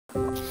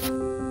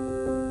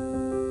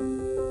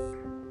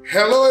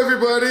Hello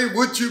everybody,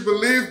 would you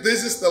believe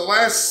this is the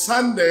last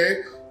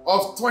Sunday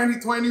of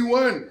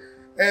 2021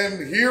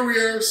 and here we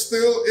are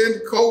still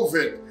in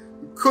COVID.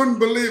 Couldn't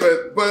believe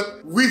it, but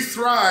we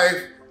thrive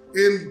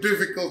in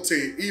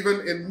difficulty,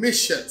 even in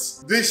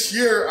missions. This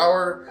year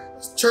our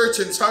church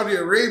in Saudi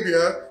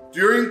Arabia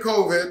during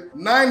COVID,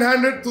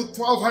 900 to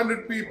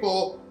 1,200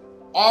 people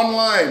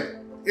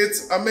online.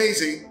 It's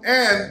amazing.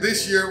 And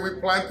this year we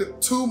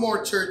planted 2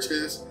 more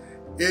churches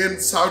in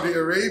Saudi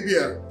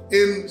Arabia.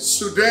 In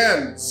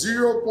Sudan,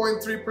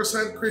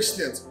 0.3%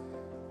 Christians.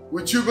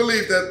 Would you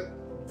believe that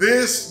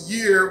this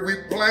year we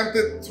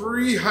planted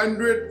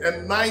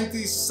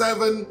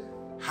 397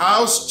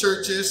 house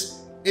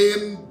churches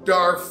in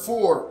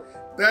Darfur?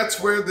 That's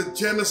where the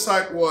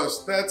genocide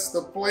was. That's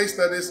the place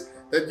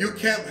that you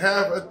can't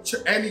have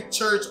any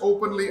church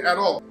openly at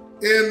all.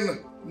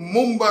 In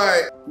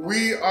Mumbai,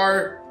 we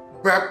are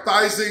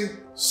baptizing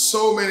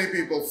so many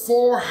people.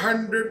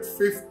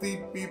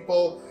 450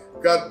 people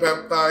got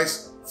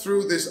baptized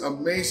through this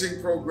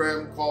amazing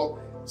program called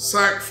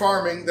sack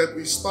farming that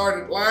we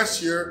started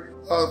last year.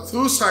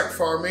 Through sack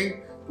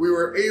farming, we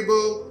were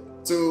able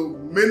to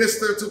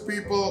minister to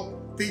people,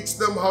 teach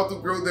them how to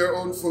grow their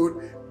own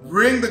food,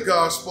 bring the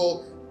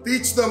gospel,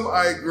 teach them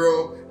I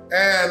grow,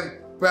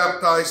 and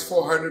baptize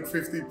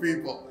 450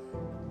 people.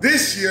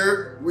 This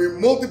year, we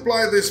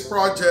multiply this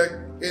project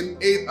in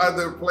 8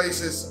 other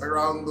places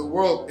around the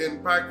world,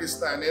 in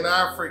Pakistan, in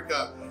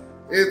Africa.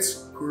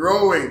 It's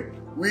growing.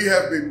 We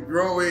have been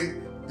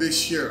growing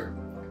this year.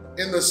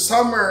 In the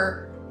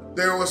summer,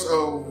 there was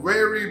a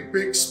very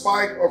big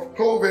spike of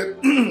COVID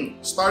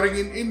starting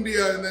in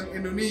India and then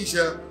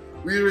Indonesia.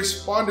 We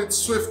responded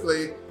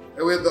swiftly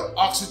with the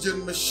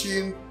oxygen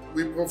machine.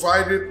 We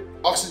provided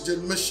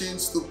oxygen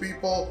machines to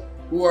people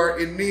who are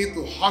in need,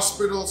 to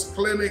hospitals,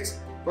 clinics,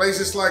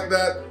 places like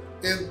that.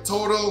 In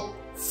total,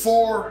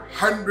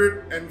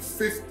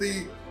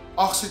 450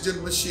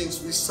 oxygen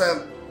machines we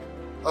sent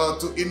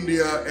to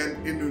India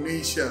and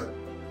Indonesia.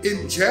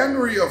 In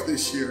January of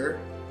this year,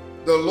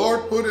 the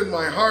Lord put in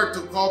my heart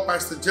to call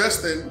Pastor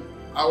Justin,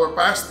 our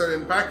pastor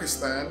in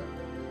Pakistan,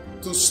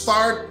 to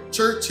start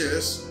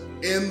churches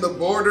in the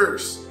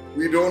borders.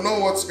 We don't know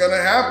what's gonna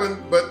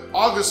happen, but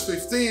August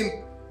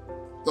 15,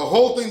 the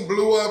whole thing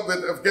blew up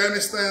with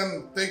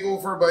Afghanistan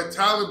takeover by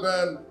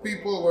Taliban.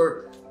 People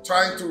were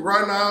trying to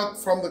run out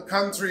from the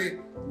country.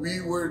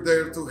 We were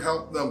there to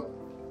help them.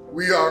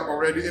 We are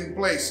already in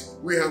place.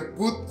 We have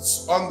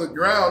boots on the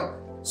ground.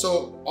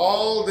 So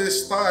all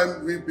this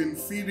time we've been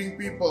feeding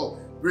people,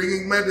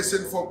 bringing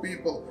medicine for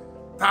people.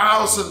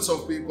 Thousands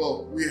of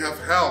people we have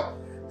helped.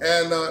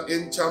 And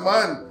in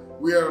Chaman,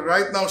 we are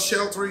right now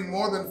sheltering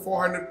more than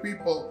 400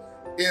 people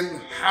in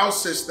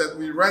houses that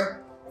we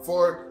rent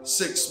for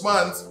 6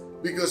 months,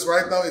 because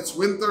right now it's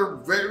winter,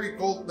 very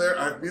cold there.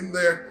 I've been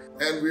there,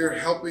 and we are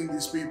helping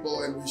these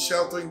people and we're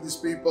sheltering these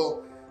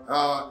people,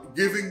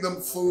 giving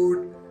them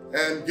food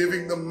and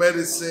giving them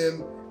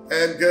medicine.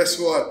 And guess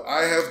what?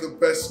 I have the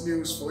best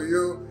news for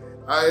you.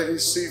 I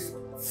received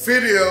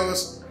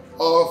videos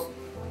of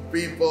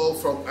people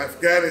from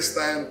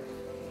Afghanistan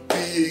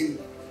being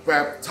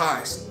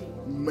baptized.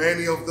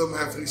 Many of them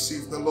have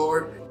received the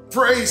Lord.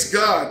 Praise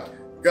God.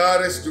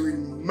 God is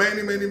doing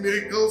many, many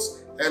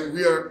miracles, and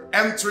we are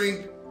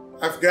entering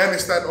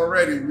Afghanistan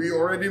already. We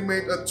already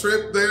made a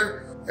trip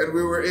there, and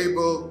we were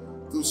able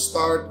to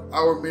start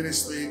our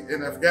ministry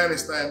in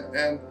Afghanistan,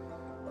 and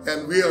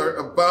we are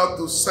about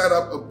to set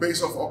up a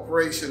base of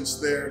operations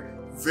there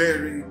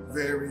very,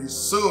 very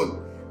soon.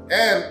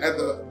 And at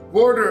the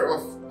border of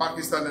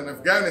Pakistan and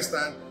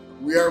Afghanistan,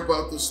 we are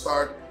about to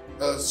start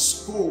a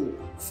school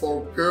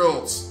for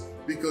girls,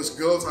 because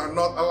girls are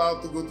not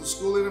allowed to go to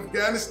school in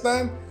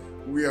Afghanistan.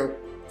 We are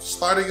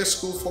starting a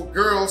school for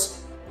girls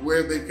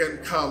where they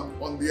can come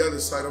on the other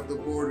side of the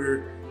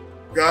border.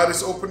 God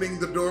is opening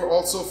the door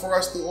also for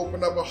us to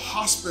open up a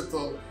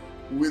hospital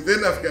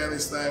within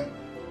Afghanistan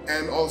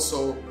and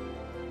also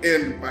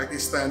in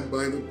Pakistan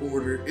by the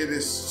border. It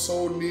is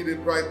so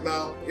needed right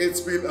now. It's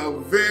been a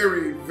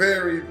very,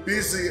 very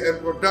busy and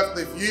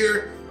productive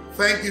year.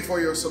 Thank you for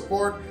your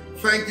support.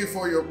 Thank you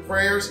for your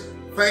prayers.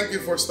 Thank you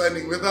for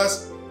standing with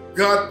us.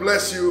 God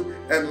bless you,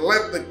 and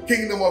let the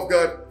kingdom of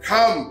God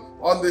come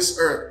on this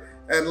earth,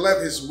 and let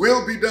His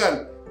will be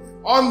done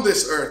on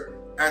this earth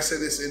as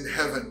it is in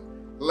heaven.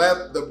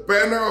 Let the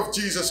banner of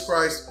Jesus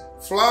Christ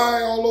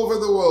fly all over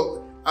the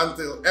world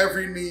until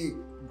every knee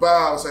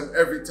bows and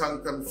every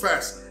tongue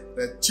confess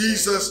that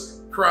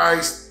Jesus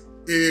Christ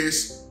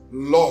is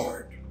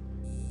Lord.